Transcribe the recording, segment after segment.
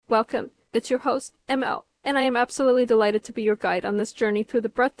Welcome. It's your host, ML, and I am absolutely delighted to be your guide on this journey through the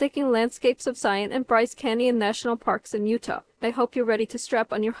breathtaking landscapes of Zion and Bryce Canyon National Parks in Utah. I hope you're ready to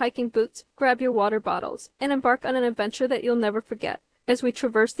strap on your hiking boots, grab your water bottles, and embark on an adventure that you'll never forget. As we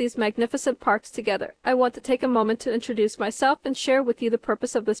traverse these magnificent parks together, I want to take a moment to introduce myself and share with you the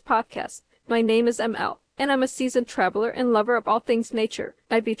purpose of this podcast. My name is ML, and I'm a seasoned traveler and lover of all things nature.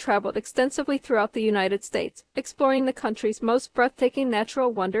 I've traveled extensively throughout the United States, exploring the country's most breathtaking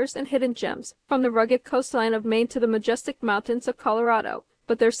natural wonders and hidden gems, from the rugged coastline of Maine to the majestic mountains of Colorado.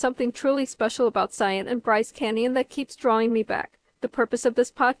 But there's something truly special about Zion and Bryce Canyon that keeps drawing me back. The purpose of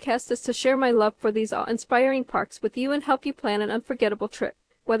this podcast is to share my love for these awe-inspiring parks with you and help you plan an unforgettable trip.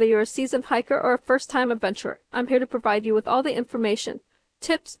 Whether you're a seasoned hiker or a first-time adventurer, I'm here to provide you with all the information,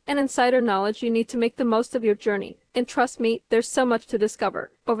 tips, and insider knowledge you need to make the most of your journey. And trust me, there's so much to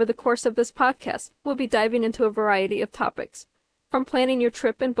discover. Over the course of this podcast, we'll be diving into a variety of topics, from planning your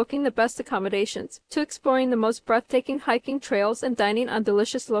trip and booking the best accommodations, to exploring the most breathtaking hiking trails and dining on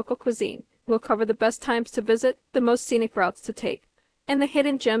delicious local cuisine. We'll cover the best times to visit, the most scenic routes to take, and the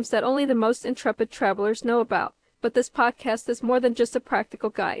hidden gems that only the most intrepid travelers know about. But this podcast is more than just a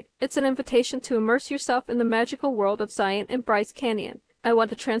practical guide. It's an invitation to immerse yourself in the magical world of Zion and Bryce Canyon. I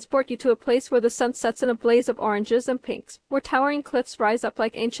want to transport you to a place where the sun sets in a blaze of oranges and pinks, where towering cliffs rise up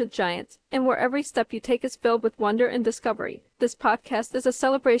like ancient giants, and where every step you take is filled with wonder and discovery. This podcast is a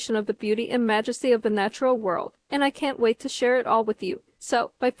celebration of the beauty and majesty of the natural world, and I can't wait to share it all with you.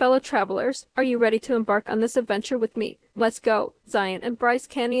 So, my fellow travelers, are you ready to embark on this adventure with me? Let's go! Zion and Bryce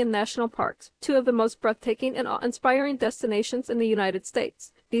Canyon National Parks, two of the most breathtaking and awe-inspiring destinations in the United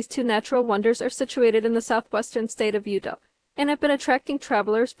States. These two natural wonders are situated in the southwestern state of Utah, and have been attracting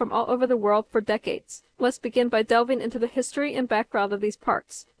travelers from all over the world for decades. Let's begin by delving into the history and background of these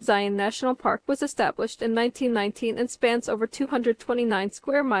parks. Zion National Park was established in 1919 and spans over 229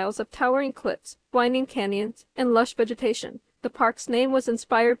 square miles of towering cliffs, winding canyons, and lush vegetation. The park's name was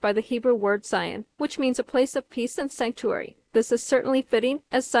inspired by the Hebrew word Zion, which means a place of peace and sanctuary. This is certainly fitting,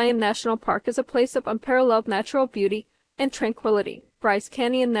 as Zion National Park is a place of unparalleled natural beauty and tranquility. Bryce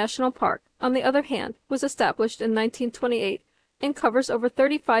Canyon National Park, on the other hand, was established in 1928 and covers over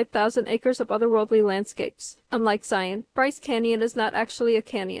 35,000 acres of otherworldly landscapes. Unlike Zion, Bryce Canyon is not actually a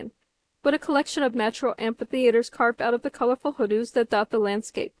canyon, but a collection of natural amphitheaters carved out of the colorful hoodoos that dot the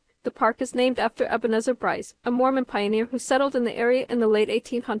landscape. The park is named after Ebenezer Bryce, a Mormon pioneer who settled in the area in the late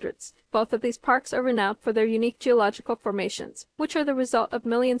 1800s. Both of these parks are renowned for their unique geological formations, which are the result of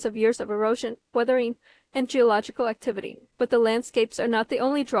millions of years of erosion, weathering, and geological activity. But the landscapes are not the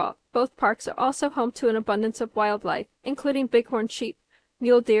only draw. Both parks are also home to an abundance of wildlife, including bighorn sheep,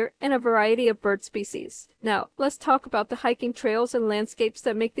 mule deer, and a variety of bird species. Now, let's talk about the hiking trails and landscapes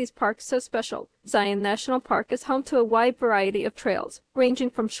that make these parks so special. Zion National Park is home to a wide variety of trails, ranging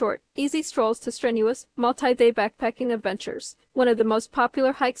from short, easy strolls to strenuous, multi-day backpacking adventures. One of the most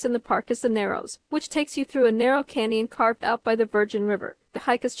popular hikes in the park is the Narrows, which takes you through a narrow canyon carved out by the Virgin River. The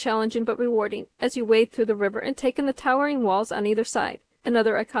hike is challenging but rewarding, as you wade through the river and take in the towering walls on either side.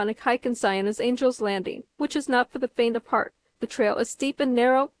 Another iconic hike in Zion is Angel's Landing, which is not for the faint of heart. The trail is steep and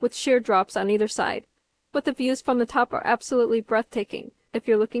narrow, with sheer drops on either side, but the views from the top are absolutely breathtaking. If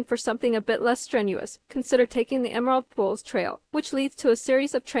you're looking for something a bit less strenuous, consider taking the Emerald Pools Trail, which leads to a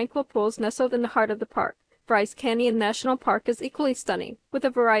series of tranquil pools nestled in the heart of the park. Bryce Canyon National Park is equally stunning, with a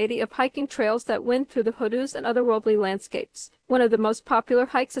variety of hiking trails that wind through the hoodoos and otherworldly landscapes. One of the most popular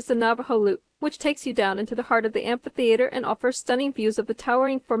hikes is the Navajo Loop, which takes you down into the heart of the amphitheater and offers stunning views of the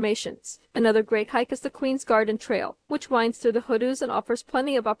towering formations. Another great hike is the Queen's Garden Trail, which winds through the hoodoos and offers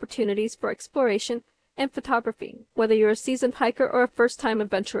plenty of opportunities for exploration and photography. Whether you're a seasoned hiker or a first-time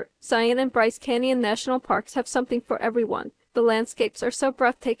adventurer, Zion and Bryce Canyon National Parks have something for everyone. The landscapes are so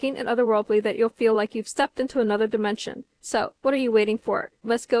breathtaking and otherworldly that you'll feel like you've stepped into another dimension. So, what are you waiting for?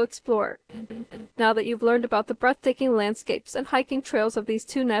 Let's go explore. Now that you've learned about the breathtaking landscapes and hiking trails of these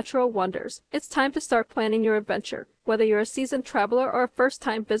two natural wonders, it's time to start planning your adventure. Whether you're a seasoned traveler or a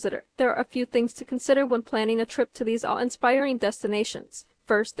first-time visitor, there are a few things to consider when planning a trip to these awe-inspiring destinations.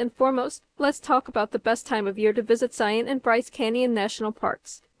 First and foremost, let's talk about the best time of year to visit Zion and Bryce Canyon National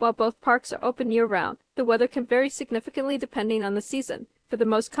Parks. While both parks are open year-round, the weather can vary significantly depending on the season. For the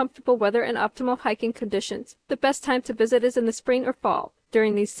most comfortable weather and optimal hiking conditions, the best time to visit is in the spring or fall.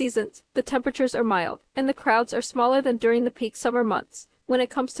 During these seasons, the temperatures are mild, and the crowds are smaller than during the peak summer months. When it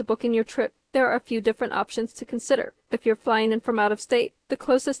comes to booking your trip, there are a few different options to consider. If you're flying in from out of state, the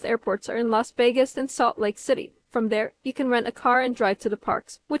closest airports are in Las Vegas and Salt Lake City. From there, you can rent a car and drive to the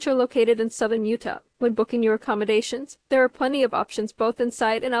parks, which are located in southern Utah. When booking your accommodations, there are plenty of options both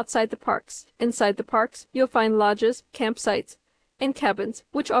inside and outside the parks. Inside the parks, you'll find lodges, campsites, and cabins,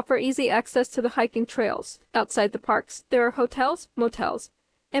 which offer easy access to the hiking trails. Outside the parks, there are hotels, motels,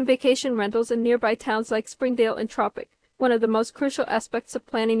 and vacation rentals in nearby towns like Springdale and Tropic. One of the most crucial aspects of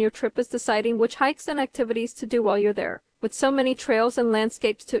planning your trip is deciding which hikes and activities to do while you're there. With so many trails and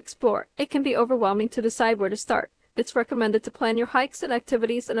landscapes to explore, it can be overwhelming to decide where to start. It's recommended to plan your hikes and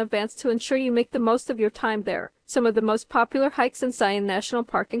activities in advance to ensure you make the most of your time there. Some of the most popular hikes in Zion National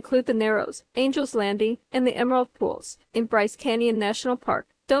Park include the Narrows, Angel's Landing, and the Emerald Pools. In Bryce Canyon National Park,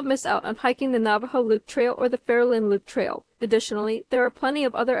 don't miss out on hiking the Navajo Loop Trail or the Fairland Loop Trail. Additionally, there are plenty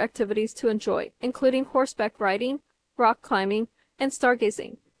of other activities to enjoy, including horseback riding, rock climbing, and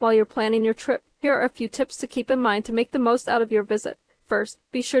stargazing. While you're planning your trip, here are a few tips to keep in mind to make the most out of your visit. First,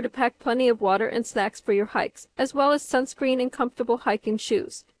 be sure to pack plenty of water and snacks for your hikes, as well as sunscreen and comfortable hiking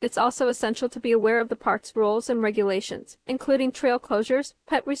shoes. It's also essential to be aware of the park's rules and regulations, including trail closures,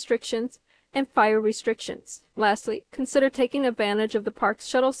 pet restrictions, and fire restrictions. Lastly, consider taking advantage of the park's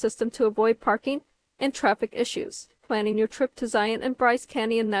shuttle system to avoid parking and traffic issues. Planning your trip to Zion and Bryce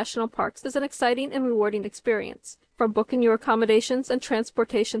Canyon National Parks is an exciting and rewarding experience. From booking your accommodations and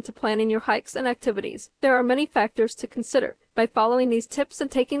transportation to planning your hikes and activities, there are many factors to consider. By following these tips and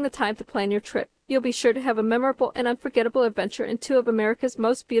taking the time to plan your trip, you'll be sure to have a memorable and unforgettable adventure in two of America's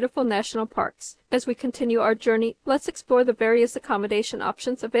most beautiful national parks. As we continue our journey, let's explore the various accommodation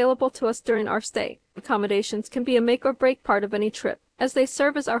options available to us during our stay. Accommodations can be a make or break part of any trip, as they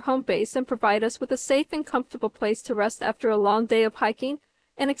serve as our home base and provide us with a safe and comfortable place to rest after a long day of hiking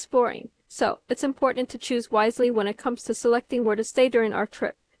and exploring. So, it's important to choose wisely when it comes to selecting where to stay during our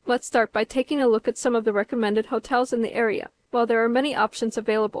trip. Let's start by taking a look at some of the recommended hotels in the area. While there are many options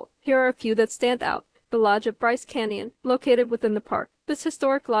available, here are a few that stand out. The Lodge at Bryce Canyon, located within the park. This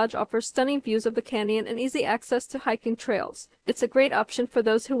historic lodge offers stunning views of the canyon and easy access to hiking trails. It's a great option for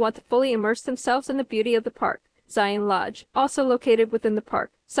those who want to fully immerse themselves in the beauty of the park. Zion Lodge, also located within the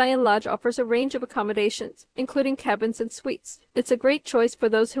park. Zion Lodge offers a range of accommodations, including cabins and suites. It's a great choice for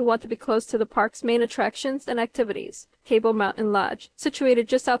those who want to be close to the park's main attractions and activities. Cable Mountain Lodge, situated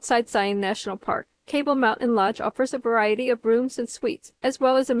just outside Zion National Park. Cable Mountain Lodge offers a variety of rooms and suites, as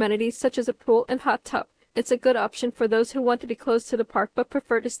well as amenities such as a pool and hot tub. It's a good option for those who want to be close to the park but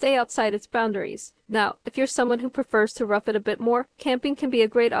prefer to stay outside its boundaries. Now, if you're someone who prefers to rough it a bit more, camping can be a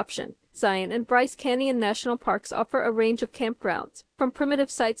great option. Zion and Bryce Canyon National Parks offer a range of campgrounds, from primitive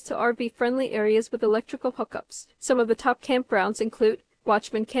sites to RV-friendly areas with electrical hookups. Some of the top campgrounds include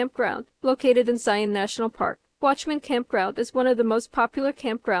Watchman Campground, located in Zion National Park. Watchman Campground is one of the most popular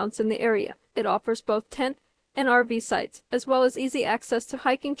campgrounds in the area. It offers both tent and RV sites, as well as easy access to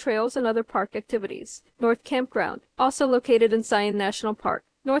hiking trails and other park activities. North Campground, also located in Zion National Park.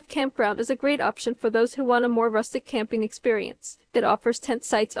 North Campground is a great option for those who want a more rustic camping experience. It offers tent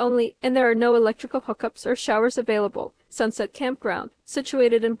sites only, and there are no electrical hookups or showers available. Sunset Campground,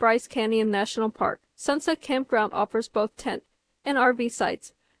 situated in Bryce Canyon National Park. Sunset Campground offers both tent and RV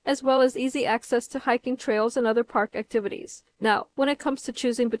sites, as well as easy access to hiking trails and other park activities. Now, when it comes to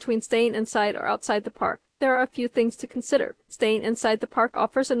choosing between staying inside or outside the park, there are a few things to consider. Staying inside the park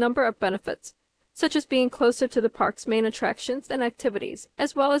offers a number of benefits, such as being closer to the park's main attractions and activities,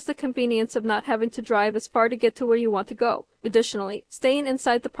 as well as the convenience of not having to drive as far to get to where you want to go. Additionally, staying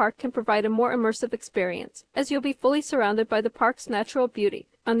inside the park can provide a more immersive experience, as you'll be fully surrounded by the park's natural beauty.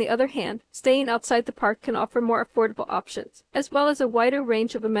 On the other hand, staying outside the park can offer more affordable options, as well as a wider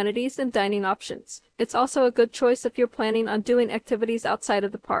range of amenities and dining options. It's also a good choice if you're planning on doing activities outside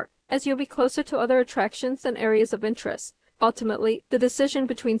of the park, as you'll be closer to other attractions and areas of interest. Ultimately, the decision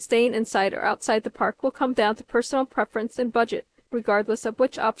between staying inside or outside the park will come down to personal preference and budget. Regardless of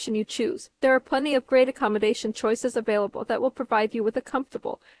which option you choose, there are plenty of great accommodation choices available that will provide you with a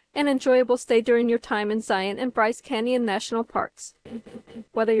comfortable and enjoyable stay during your time in Zion and Bryce Canyon National Parks.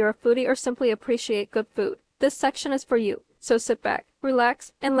 Whether you're a foodie or simply appreciate good food, this section is for you. So sit back,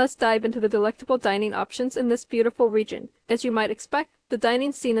 relax, and let's dive into the delectable dining options in this beautiful region. As you might expect, the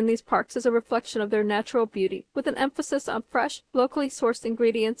dining scene in these parks is a reflection of their natural beauty, with an emphasis on fresh, locally sourced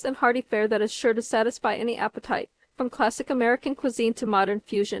ingredients and hearty fare that is sure to satisfy any appetite. From classic American cuisine to modern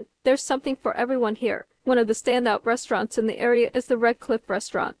fusion, there's something for everyone here. One of the standout restaurants in the area is the Red Cliff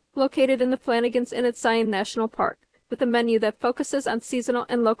Restaurant, located in the Flanagan's Inn at Zion National Park, with a menu that focuses on seasonal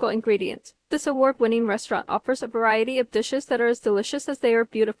and local ingredients. This award-winning restaurant offers a variety of dishes that are as delicious as they are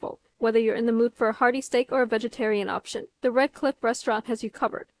beautiful. Whether you're in the mood for a hearty steak or a vegetarian option, the Red Cliff Restaurant has you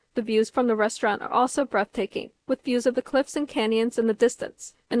covered. The views from the restaurant are also breathtaking, with views of the cliffs and canyons in the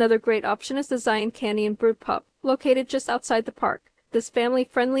distance. Another great option is the Zion Canyon Brew Pub, located just outside the park. This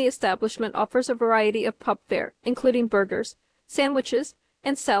family-friendly establishment offers a variety of pub fare, including burgers, sandwiches,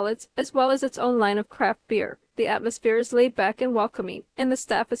 and salads, as well as its own line of craft beer. The atmosphere is laid back and welcoming, and the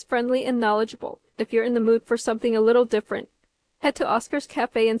staff is friendly and knowledgeable. If you're in the mood for something a little different, head to Oscar's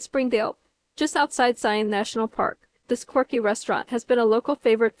Cafe in Springdale, just outside Zion National Park. This quirky restaurant has been a local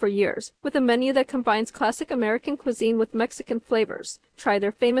favorite for years, with a menu that combines classic American cuisine with Mexican flavors. Try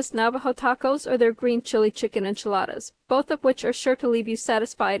their famous Navajo tacos or their green chili chicken enchiladas, both of which are sure to leave you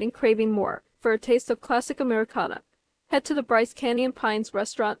satisfied and craving more. For a taste of classic Americana, head to the Bryce Canyon Pines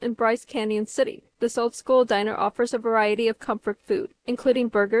restaurant in Bryce Canyon City. This old-school diner offers a variety of comfort food, including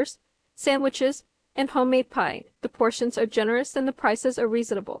burgers, sandwiches, and homemade pie. The portions are generous and the prices are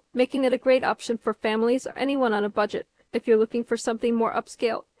reasonable, making it a great option for families or anyone on a budget. If you're looking for something more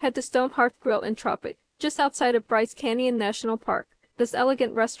upscale, head to Stone Hearth Grill in Tropic, just outside of Bryce Canyon National Park. This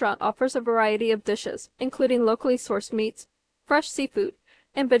elegant restaurant offers a variety of dishes, including locally sourced meats, fresh seafood,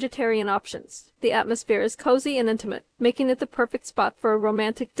 and vegetarian options. The atmosphere is cozy and intimate, making it the perfect spot for a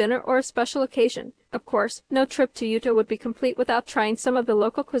romantic dinner or a special occasion. Of course, no trip to Utah would be complete without trying some of the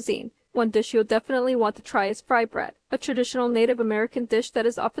local cuisine. One dish you'll definitely want to try is fry bread, a traditional Native American dish that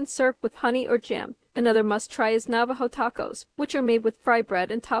is often served with honey or jam. Another must-try is Navajo tacos, which are made with fry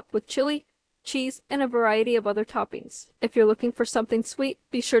bread and topped with chili, cheese, and a variety of other toppings. If you're looking for something sweet,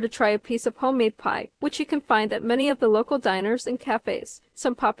 be sure to try a piece of homemade pie, which you can find at many of the local diners and cafes.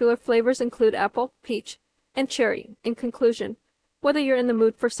 Some popular flavors include apple, peach, and cherry. In conclusion, whether you're in the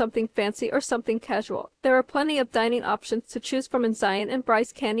mood for something fancy or something casual, there are plenty of dining options to choose from in Zion and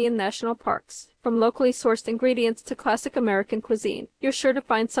Bryce Canyon National Parks. From locally sourced ingredients to classic American cuisine, you're sure to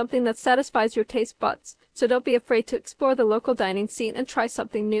find something that satisfies your taste buds. So don't be afraid to explore the local dining scene and try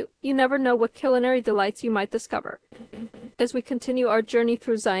something new. You never know what culinary delights you might discover. As we continue our journey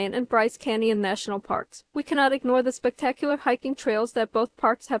through Zion and Bryce Canyon National Parks, we cannot ignore the spectacular hiking trails that both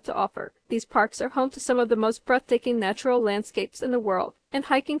parks have to offer. These parks are home to some of the most breathtaking natural landscapes in the world, and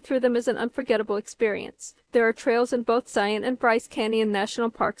hiking through them is an unforgettable experience. There are trails in both Zion and Bryce Canyon National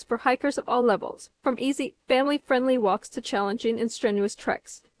Parks for hikers of all levels, from easy, family-friendly walks to challenging and strenuous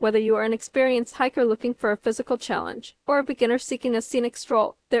treks. Whether you are an experienced hiker looking for a physical challenge, or a beginner seeking a scenic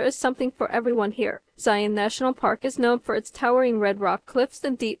stroll, there is something for everyone here. Zion National Park is known for its towering red rock cliffs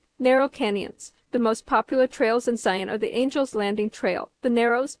and deep, narrow canyons. The most popular trails in Zion are the Angel's Landing Trail, the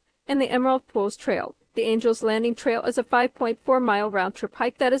Narrows, and the Emerald Pools Trail. The Angel's Landing Trail is a 5.4-mile round-trip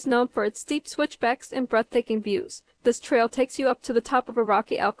hike that is known for its steep switchbacks and breathtaking views. This trail takes you up to the top of a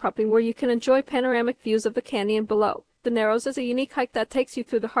rocky outcropping where you can enjoy panoramic views of the canyon below. The Narrows is a unique hike that takes you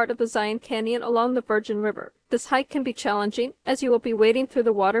through the heart of the Zion Canyon along the Virgin River. This hike can be challenging, as you will be wading through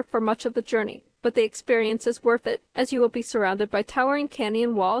the water for much of the journey, but the experience is worth it, as you will be surrounded by towering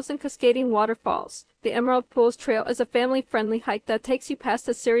canyon walls and cascading waterfalls. The Emerald Pools Trail is a family-friendly hike that takes you past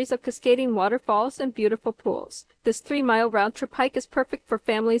a series of cascading waterfalls and beautiful pools. This 3-mile round-trip hike is perfect for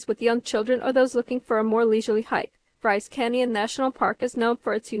families with young children or those looking for a more leisurely hike. Bryce Canyon National Park is known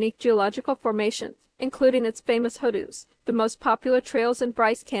for its unique geological formations, including its famous hoodoos. The most popular trails in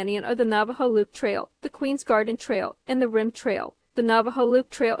Bryce Canyon are the Navajo Loop Trail, the Queen's Garden Trail, and the Rim Trail. The Navajo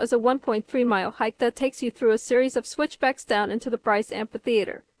Loop Trail is a 1.3-mile hike that takes you through a series of switchbacks down into the Bryce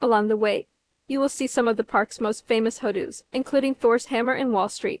Amphitheater. Along the way, you will see some of the park's most famous hoodoos, including Thor's Hammer and Wall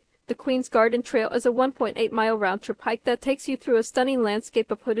Street. The Queen's Garden Trail is a 1.8-mile round-trip hike that takes you through a stunning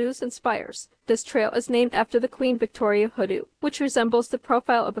landscape of hoodoos and spires. This trail is named after the Queen Victoria hoodoo, which resembles the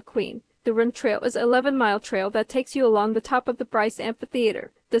profile of a queen. The Rim Trail is an 11-mile trail that takes you along the top of the Bryce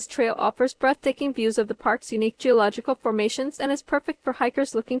Amphitheater. This trail offers breathtaking views of the park's unique geological formations and is perfect for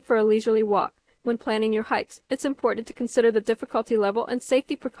hikers looking for a leisurely walk. When planning your hikes, it's important to consider the difficulty level and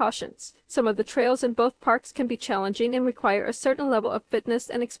safety precautions. Some of the trails in both parks can be challenging and require a certain level of fitness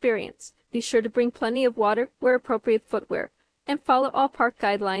and experience. Be sure to bring plenty of water, wear appropriate footwear, and follow all park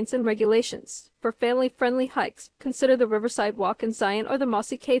guidelines and regulations. For family-friendly hikes, consider the Riverside Walk in Zion or the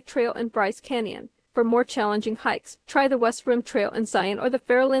Mossy Cave Trail in Bryce Canyon. For more challenging hikes, try the West Rim Trail in Zion or the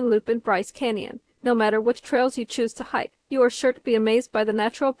Farallon Loop in Bryce Canyon. No matter which trails you choose to hike, you are sure to be amazed by the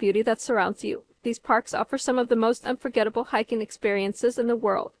natural beauty that surrounds you. These parks offer some of the most unforgettable hiking experiences in the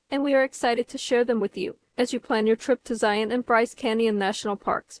world, and we are excited to share them with you. As you plan your trip to Zion and Bryce Canyon National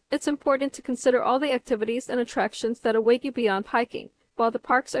Parks, it's important to consider all the activities and attractions that await you beyond hiking. While the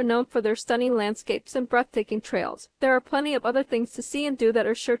parks are known for their stunning landscapes and breathtaking trails, there are plenty of other things to see and do that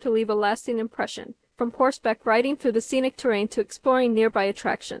are sure to leave a lasting impression. From horseback riding through the scenic terrain to exploring nearby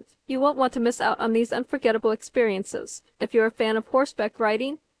attractions, you won't want to miss out on these unforgettable experiences. If you're a fan of horseback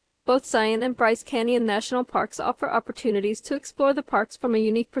riding, both Zion and Bryce Canyon National Parks offer opportunities to explore the parks from a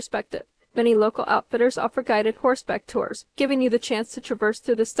unique perspective. Many local outfitters offer guided horseback tours, giving you the chance to traverse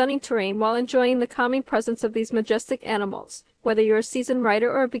through the stunning terrain while enjoying the calming presence of these majestic animals. Whether you're a seasoned rider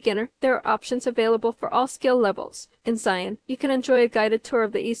or a beginner, there are options available for all skill levels. In Zion, you can enjoy a guided tour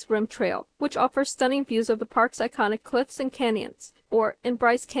of the East Rim Trail, which offers stunning views of the park's iconic cliffs and canyons. Or, in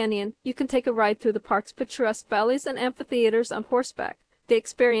Bryce Canyon, you can take a ride through the park's picturesque valleys and amphitheaters on horseback. The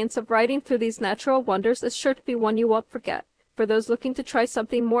experience of riding through these natural wonders is sure to be one you won't forget. For those looking to try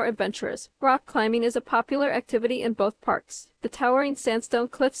something more adventurous, rock climbing is a popular activity in both parks. The towering sandstone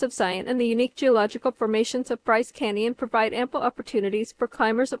cliffs of Zion and the unique geological formations of Bryce Canyon provide ample opportunities for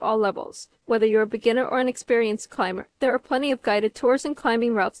climbers of all levels. Whether you're a beginner or an experienced climber, there are plenty of guided tours and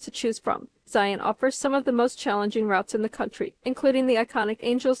climbing routes to choose from. Zion offers some of the most challenging routes in the country, including the iconic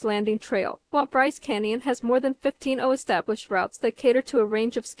Angel's Landing Trail, while Bryce Canyon has more than 15 established routes that cater to a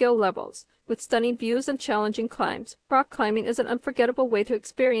range of skill levels. With stunning views and challenging climbs, rock climbing is an unforgettable way to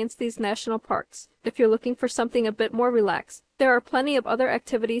experience these national parks. If you're looking for something a bit more relaxed, there are plenty of other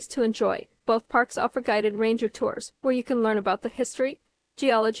activities to enjoy. Both parks offer guided ranger tours, where you can learn about the history,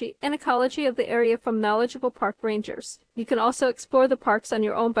 geology, and ecology of the area from knowledgeable park rangers. You can also explore the parks on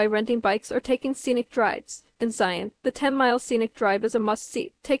your own by renting bikes or taking scenic drives. In Zion, the 10-mile scenic drive is a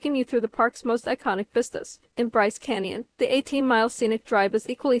must-see, taking you through the park's most iconic vistas. In Bryce Canyon, the 18-mile scenic drive is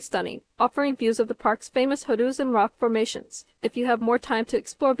equally stunning, offering views of the park's famous hoodoos and rock formations. If you have more time to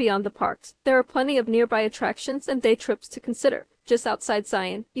explore beyond the parks, there are plenty of nearby attractions and day trips to consider. Just outside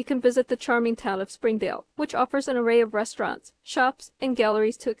Zion, you can visit the charming town of Springdale, which offers an array of restaurants, shops, and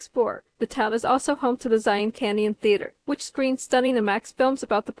galleries to explore. The town is also home to the Zion Canyon Theater, which screens stunning IMAX films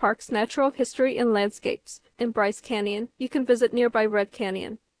about the park's natural history and landscapes. In Bryce Canyon, you can visit nearby Red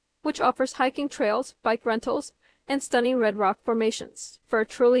Canyon, which offers hiking trails, bike rentals, and stunning red rock formations. For a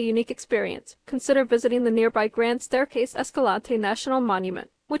truly unique experience, consider visiting the nearby Grand Staircase Escalante National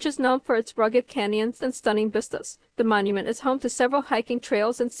Monument, which is known for its rugged canyons and stunning vistas. The monument is home to several hiking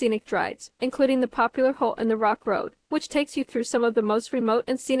trails and scenic drives, including the popular Hole in the Rock Road, which takes you through some of the most remote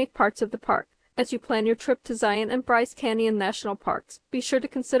and scenic parts of the park. As you plan your trip to Zion and Bryce Canyon National Parks, be sure to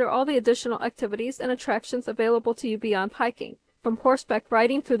consider all the additional activities and attractions available to you beyond hiking. From horseback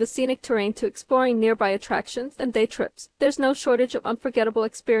riding through the scenic terrain to exploring nearby attractions and day trips, there's no shortage of unforgettable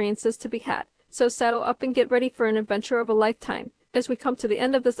experiences to be had. So saddle up and get ready for an adventure of a lifetime. As we come to the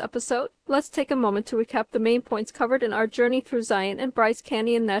end of this episode, let's take a moment to recap the main points covered in our journey through Zion and Bryce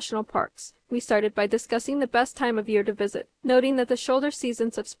Canyon National Parks. We started by discussing the best time of year to visit, noting that the shoulder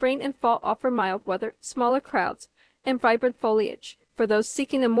seasons of spring and fall offer mild weather, smaller crowds, and vibrant foliage. For those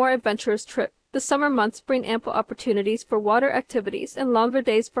seeking a more adventurous trip, the summer months bring ample opportunities for water activities and longer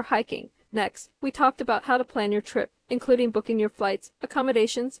days for hiking. Next, we talked about how to plan your trip, including booking your flights,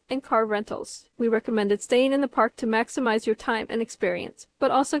 accommodations, and car rentals. We recommended staying in the park to maximize your time and experience,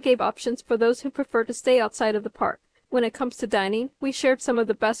 but also gave options for those who prefer to stay outside of the park. When it comes to dining, we shared some of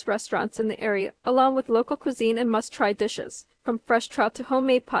the best restaurants in the area, along with local cuisine and must-try dishes. From fresh trout to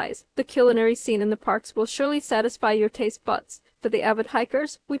homemade pies, the culinary scene in the parks will surely satisfy your taste buds. For the avid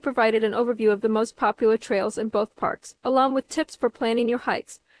hikers, we provided an overview of the most popular trails in both parks, along with tips for planning your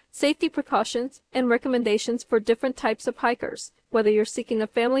hikes, safety precautions, and recommendations for different types of hikers. Whether you're seeking a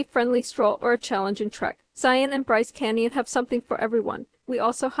family-friendly stroll or a challenging trek, Zion and Bryce Canyon have something for everyone. We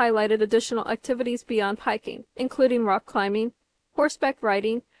also highlighted additional activities beyond hiking, including rock climbing, horseback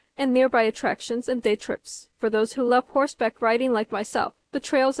riding, and nearby attractions and day trips. For those who love horseback riding like myself, the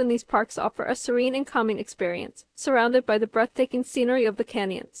trails in these parks offer a serene and calming experience, surrounded by the breathtaking scenery of the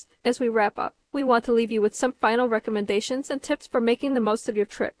canyons. As we wrap up, we want to leave you with some final recommendations and tips for making the most of your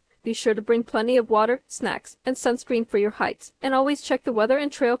trip. Be sure to bring plenty of water, snacks, and sunscreen for your hikes, and always check the weather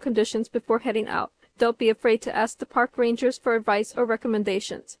and trail conditions before heading out. Don't be afraid to ask the park rangers for advice or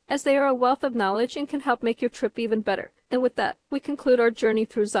recommendations, as they are a wealth of knowledge and can help make your trip even better. And with that, we conclude our journey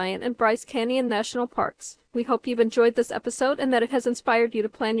through Zion and Bryce Canyon National Parks. We hope you've enjoyed this episode and that it has inspired you to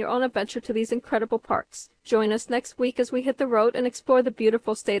plan your own adventure to these incredible parks. Join us next week as we hit the road and explore the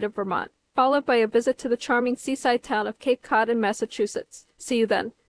beautiful state of Vermont, followed by a visit to the charming seaside town of Cape Cod in Massachusetts. See you then.